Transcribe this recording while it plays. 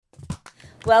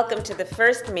Welcome to the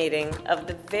first meeting of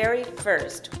the very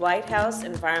first White House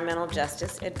Environmental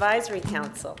Justice Advisory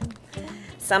Council.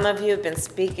 Some of you have been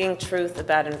speaking truth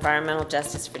about environmental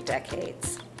justice for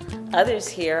decades. Others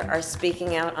here are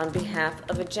speaking out on behalf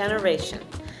of a generation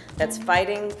that's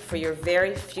fighting for your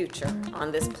very future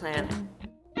on this planet.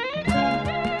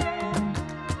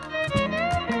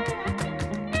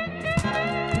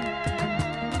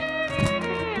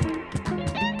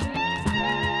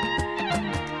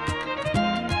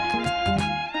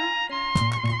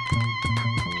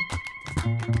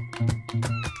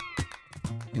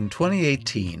 In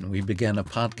 2018, we began a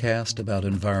podcast about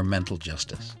environmental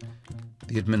justice.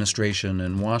 The administration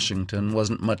in Washington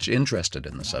wasn't much interested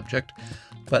in the subject,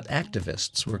 but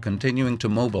activists were continuing to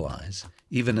mobilize,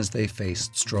 even as they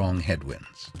faced strong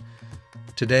headwinds.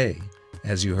 Today,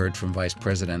 as you heard from Vice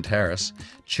President Harris,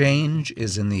 change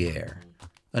is in the air.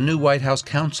 A new White House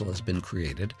Council has been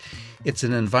created. It's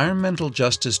an environmental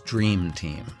justice dream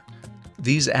team.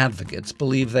 These advocates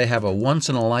believe they have a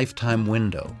once-in-a-lifetime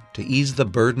window to ease the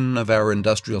burden of our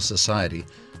industrial society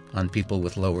on people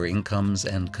with lower incomes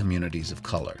and communities of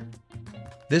color.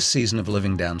 This season of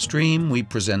Living Downstream, we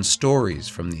present stories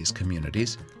from these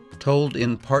communities, told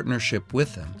in partnership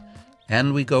with them,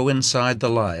 and we go inside the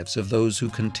lives of those who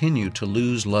continue to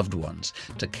lose loved ones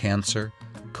to cancer,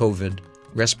 COVID,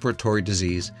 respiratory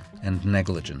disease, and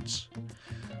negligence.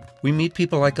 We meet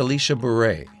people like Alicia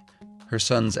Bure. Her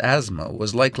son's asthma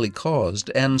was likely caused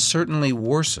and certainly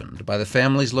worsened by the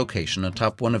family's location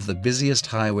atop one of the busiest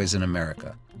highways in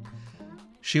America.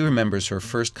 She remembers her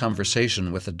first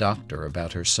conversation with a doctor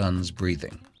about her son's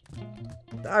breathing.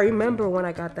 I remember when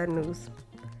I got that news,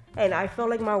 and I felt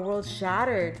like my world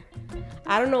shattered.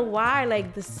 I don't know why,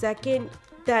 the second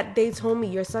that they told me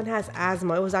your son has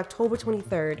asthma, it was October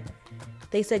 23rd.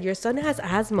 They said, your son has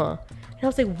asthma. And I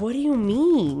was like, what do you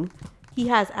mean? He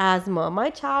has asthma. My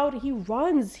child, he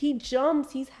runs, he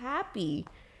jumps, he's happy.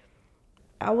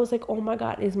 I was like, oh my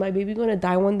God, is my baby going to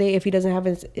die one day if he doesn't have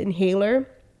his inhaler?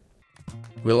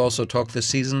 We'll also talk this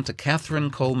season to Catherine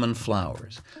Coleman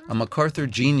Flowers, a MacArthur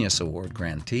Genius Award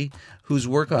grantee whose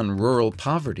work on rural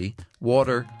poverty,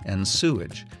 water, and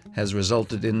sewage has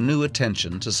resulted in new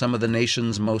attention to some of the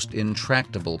nation's most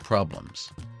intractable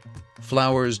problems.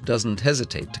 Flowers doesn't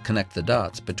hesitate to connect the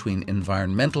dots between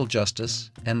environmental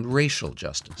justice and racial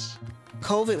justice.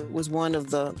 COVID was one of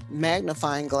the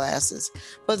magnifying glasses,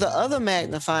 but the other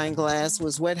magnifying glass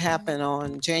was what happened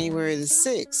on January the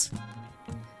 6th,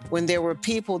 when there were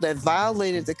people that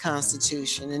violated the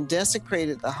Constitution and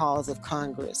desecrated the halls of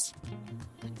Congress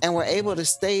and were able to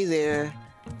stay there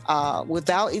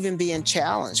without even being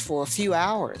challenged for a few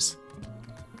hours.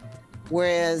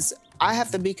 Whereas I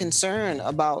have to be concerned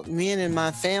about me and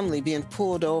my family being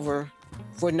pulled over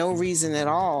for no reason at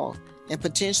all and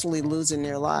potentially losing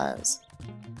their lives.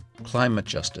 Climate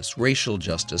justice, racial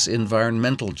justice,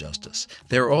 environmental justice,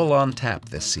 they're all on tap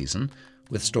this season,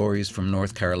 with stories from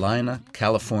North Carolina,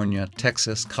 California,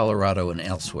 Texas, Colorado, and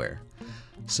elsewhere.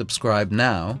 Subscribe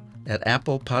now at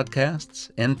Apple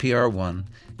Podcasts, NPR One,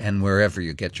 and wherever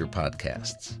you get your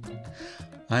podcasts.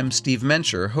 I'm Steve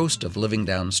Mencher, host of Living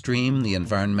Downstream, the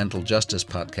environmental justice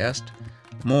podcast.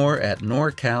 More at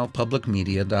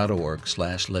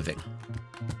norcalpublicmedia.org/living.